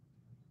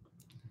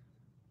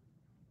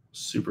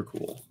super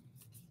cool.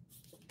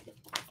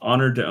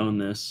 Honored to own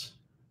this.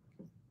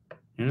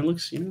 And it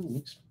looks, it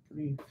looks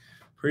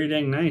pretty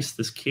dang nice.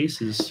 This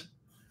case is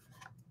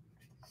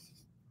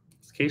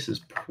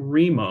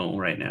primo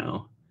right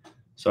now.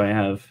 So I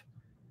have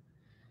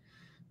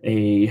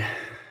a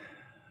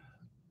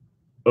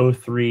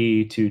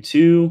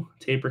 0322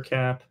 taper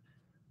cap,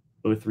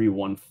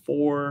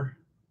 0314.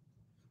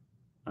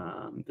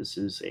 This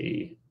is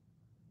a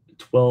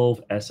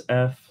 12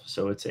 SF,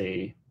 so it's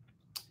a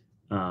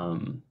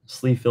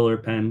sleeve filler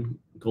pen,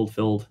 gold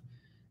filled.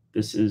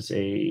 This is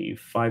a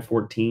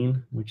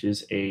 514, which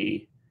is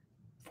a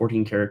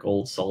 14 karat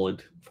gold,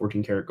 solid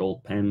 14 karat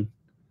gold pen.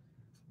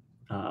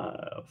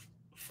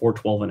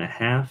 412 and a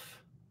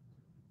half.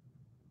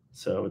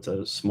 So it's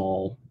a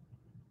small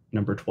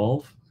number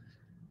 12.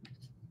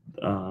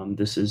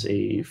 This is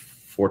a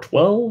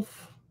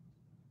 412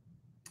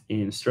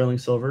 in sterling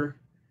silver.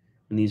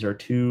 And these are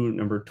two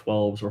number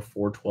 12s or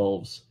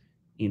 412s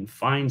in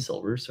fine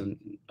silver, so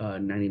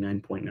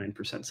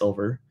 99.9%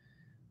 silver.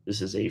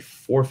 This is a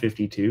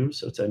 452,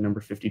 so it's a number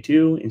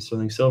 52 in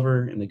sterling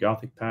silver in the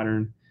Gothic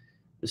pattern.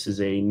 This is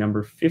a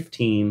number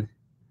 15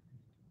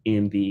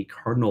 in the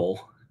Cardinal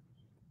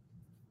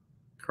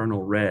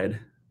red.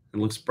 It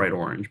looks bright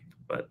orange,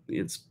 but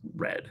it's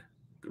red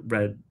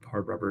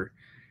hard rubber.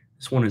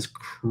 This one is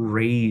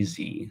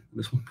crazy.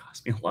 This one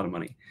cost me a lot of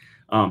money.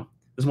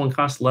 This one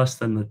costs less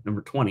than the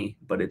number 20,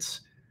 but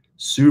it's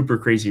super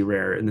crazy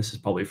rare. And this is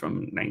probably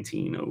from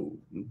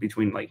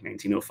between like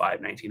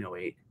 1905,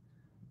 1908.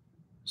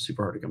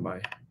 Super hard to come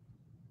by.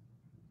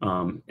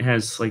 It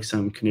has like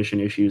some condition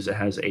issues. It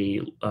has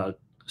a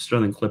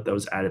sterling clip that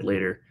was added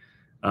later,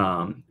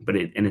 but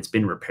it's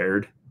been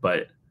repaired.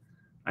 But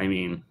I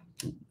mean,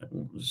 it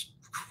was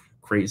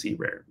crazy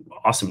rare.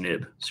 Awesome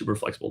nib, super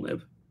flexible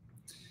nib.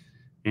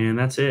 And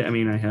that's it. I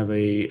mean, I have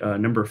a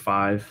number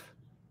 5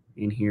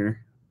 in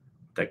here,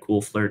 that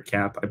cool flared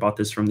cap. I bought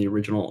this from the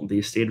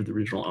estate of the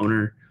original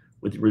owner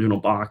with the original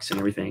box and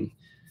everything.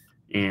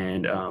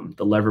 And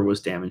the lever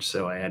was damaged,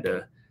 so I had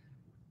to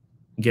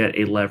get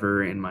a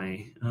lever, and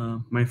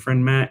my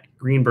friend Matt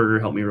Greenberger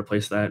helped me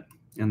replace that.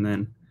 And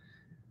then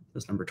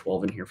there's number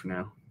 12 in here for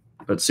now.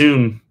 But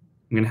soon I'm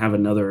going to have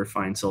another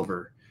fine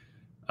silver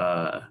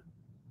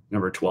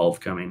number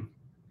 12 coming.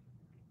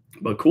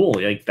 But cool,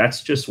 like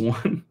that's just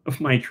one of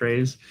my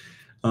trays.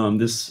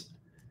 This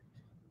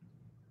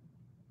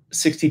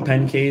 60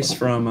 pen case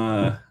from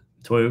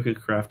Toyota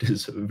Craft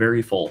is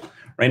very full.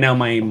 Right now,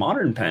 my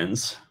modern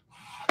pens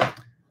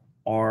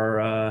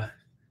are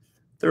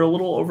they're a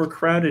little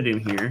overcrowded in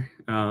here.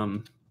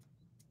 You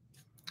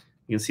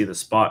can see the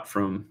spot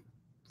from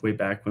way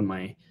back when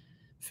my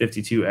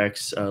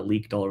 52X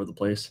leaked all over the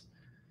place.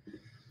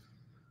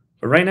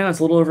 But right now, it's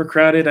a little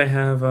overcrowded. I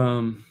have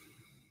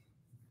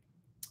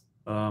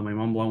my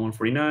Mont Blanc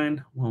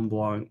 149, Mont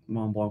Blanc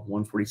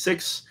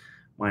 146,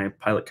 my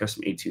Pilot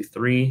Custom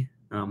 823,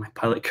 my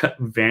Pilot Cut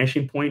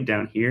Vanishing Point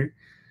down here.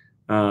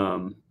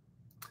 I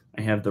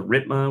have the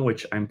Ritma,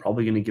 which I'm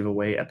probably going to give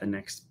away at the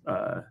next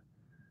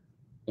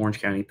Orange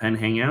County Pen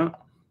Hangout.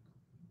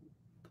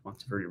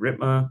 Monteverdi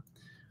Ritma.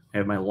 I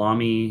have my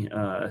Lamy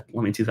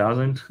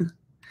 2000.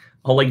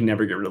 I'll like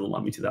never get rid of the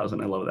Lamy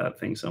 2000. I love that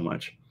thing so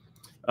much.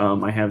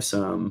 I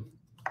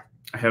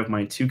have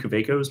my two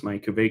Kavekos, my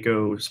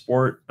Kaveco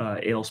Sport,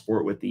 AL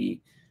Sport with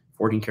the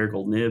 14 karat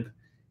gold nib,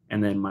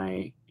 and then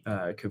my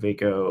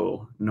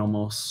Kaveco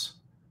Nomos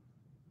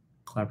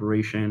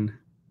collaboration.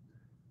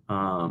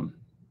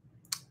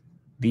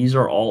 These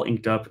are all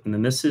inked up, and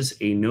then this is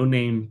a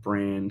no-name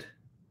brand,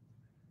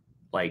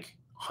 like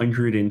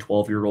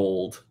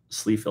 112-year-old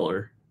sleeve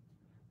filler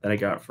that I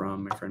got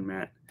from my friend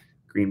Matt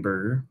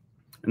Greenberger.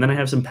 And then I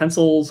have some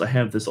pencils. I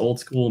have this old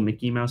school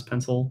Mickey Mouse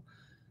pencil.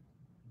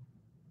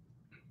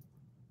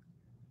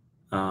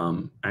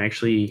 I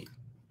actually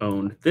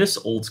owned this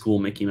old school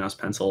Mickey Mouse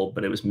pencil,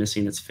 but it was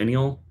missing its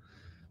finial.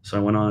 So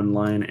I went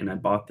online and I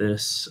bought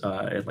this.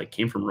 It like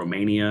came from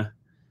Romania,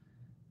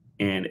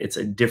 and it's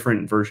a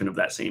different version of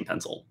that same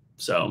pencil.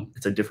 So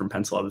it's a different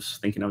pencil. I was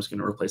thinking I was going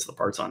to replace the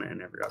parts on it and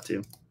never got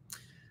to.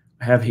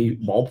 I have a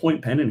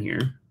ballpoint pen in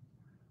here,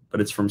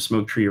 but it's from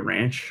Smoke Tree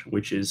Ranch,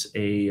 which is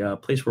a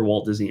place where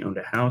Walt Disney owned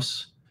a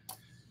house.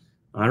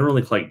 I don't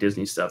really collect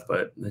Disney stuff,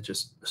 but it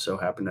just so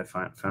happened I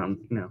found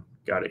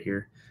got it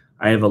here.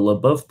 I have a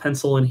LaBeouf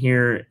pencil in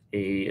here,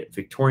 a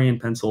Victorian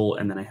pencil,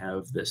 and then I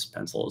have this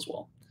pencil as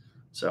well.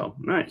 So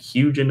I'm not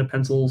huge into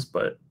pencils,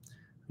 but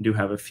I do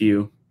have a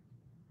few.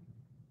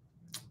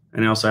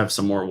 And I also have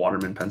some more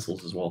Waterman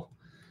pencils as well.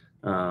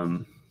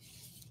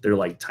 They're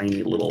like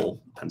tiny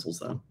little pencils,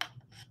 though.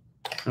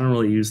 I don't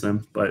really use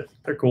them, but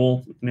they're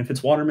cool. And if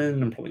it's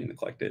Waterman, I'm probably going to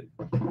collect it.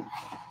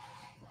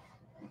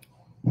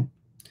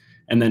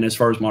 And then as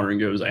far as modern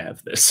goes, I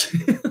have this.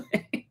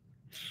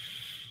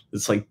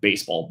 It's like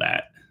baseball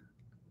bat.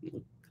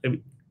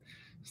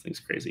 This thing's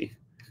crazy.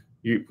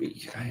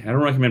 I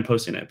don't recommend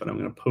posting it, but I'm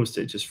going to post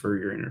it just for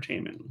your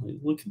entertainment. Like,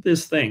 look at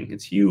this thing.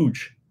 It's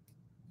huge.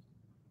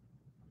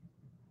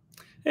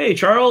 Hey,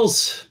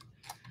 Charles.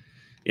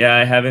 Yeah,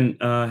 I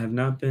haven't have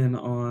not been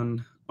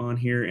on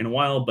here in a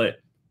while, but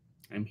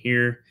I'm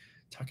here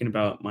talking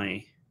about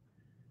my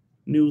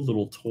new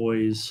little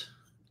toys.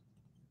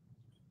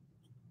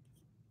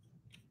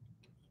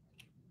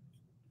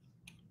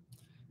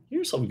 Get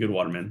yourself a good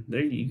Waterman.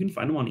 They you can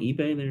find them on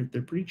eBay.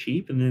 They're pretty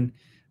cheap. And then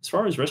as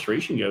far as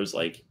restoration goes,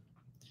 like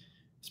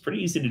it's pretty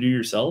easy to do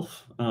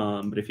yourself.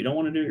 But if you don't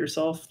want to do it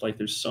yourself, like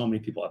there's so many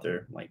people out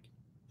there, like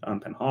Fountain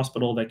Pen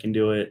Hospital that can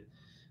do it.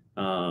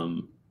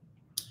 Um,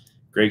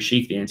 Greg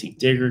Sheik, the antique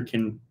digger,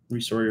 can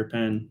restore your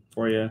pen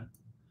for you.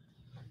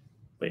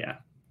 But yeah,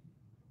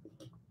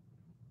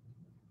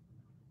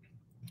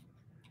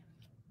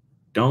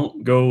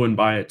 don't go and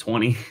buy a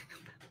 20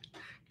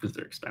 because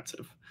they're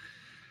expensive.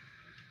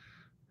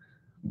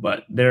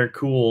 But they're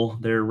cool.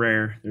 They're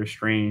rare. They're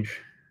strange.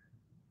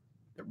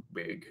 They're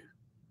big.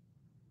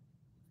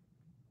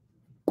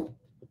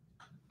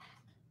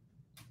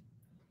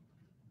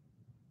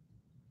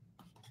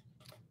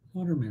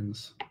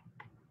 Waterman's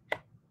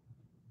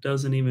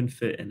doesn't even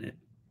fit in it.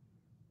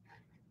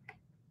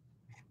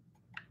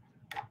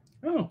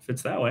 Oh,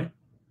 fits that way.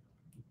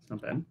 It's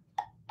not bad.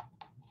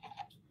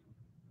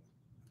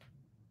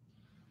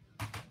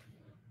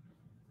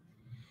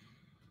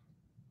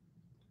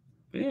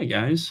 But yeah,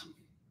 guys,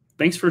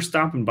 thanks for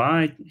stopping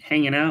by,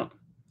 hanging out.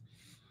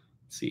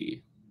 Let's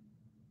see.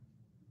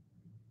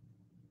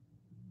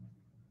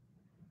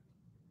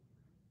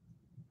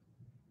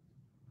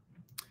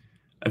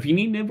 If you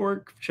need nib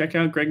work, check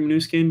out Greg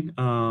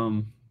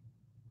Manuskin.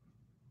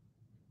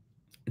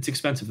 It's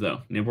expensive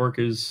though. Nib work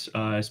is,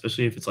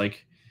 especially if it's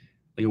like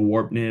a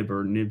warp nib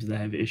or nibs that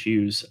have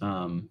issues.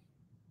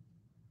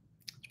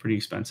 It's pretty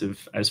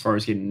expensive as far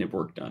as getting nib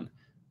work done.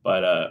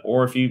 But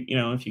or if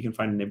if you can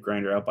find a nib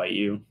grinder out by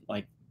you,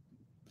 like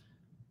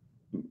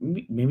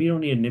maybe you don't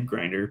need a nib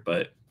grinder,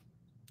 but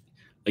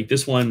like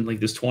this one,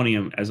 like this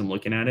 20, as I'm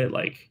looking at it,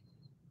 like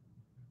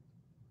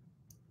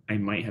I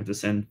might have to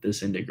send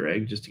this into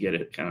Greg just to get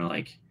it kind of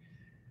like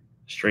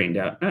straightened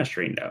out. Not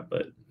straightened out,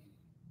 but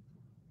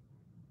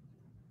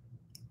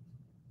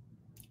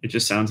it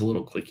just sounds a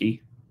little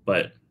clicky.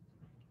 But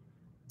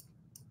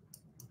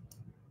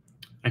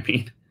I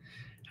mean,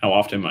 how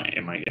often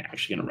am I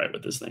actually going to write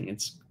with this thing?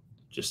 It's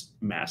just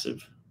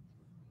massive.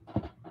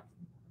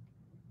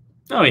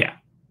 Oh yeah,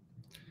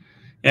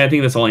 yeah. I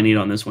think that's all I need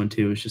on this one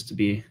too, is just to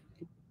be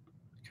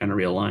kind of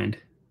realigned.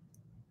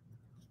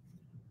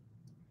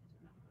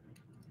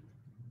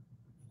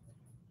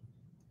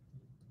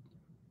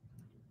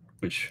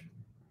 Which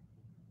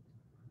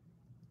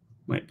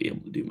might be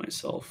able to do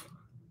myself.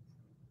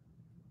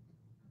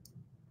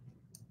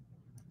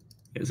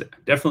 Is it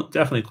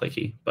definitely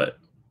clicky, but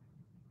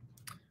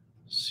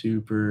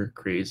super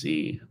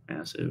crazy,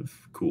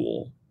 massive,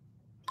 cool.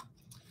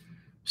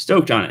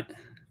 Stoked on it.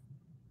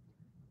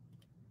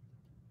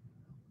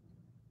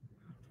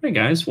 Hey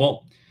guys,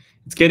 well,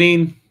 it's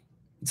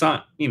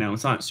not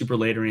it's not super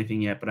late or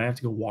anything yet, but I have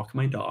to go walk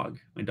my dog.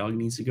 My dog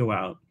needs to go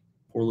out.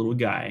 Poor little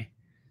guy.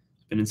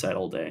 He's been inside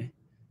all day.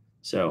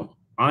 So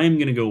I'm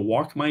gonna go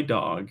walk my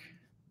dog,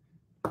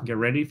 get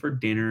ready for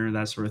dinner,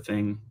 that sort of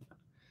thing.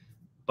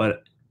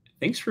 But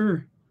thanks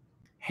for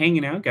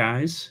hanging out,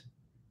 guys.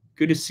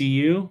 Good to see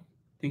you.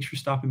 Thanks for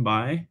stopping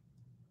by.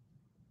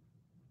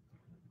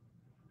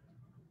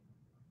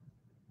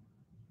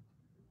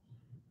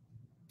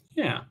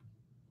 Yeah.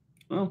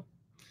 Well,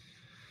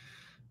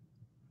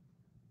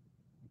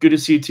 good to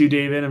see you too,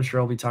 David. I'm sure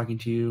I'll be talking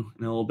to you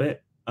in a little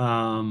bit.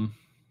 But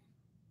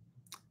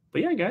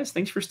yeah, guys,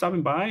 thanks for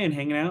stopping by and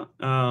hanging out.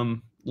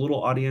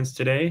 Little audience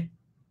today,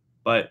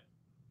 but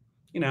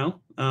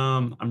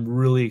I'm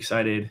really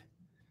excited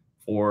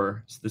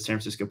for the San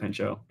Francisco Pen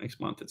Show next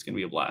month. It's going to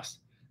be a blast.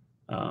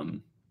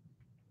 Um,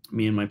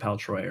 Me and my pal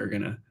Troy are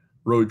going to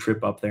road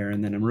trip up there,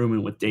 and then I'm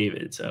rooming with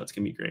David, so it's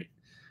going to be great.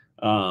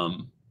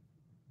 Um,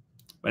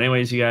 but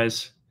anyways, you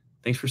guys,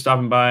 thanks for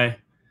stopping by.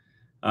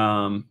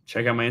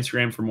 Check out my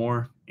Instagram for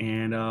more,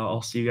 and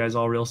I'll see you guys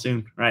all real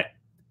soon. All right.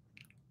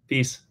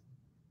 Peace.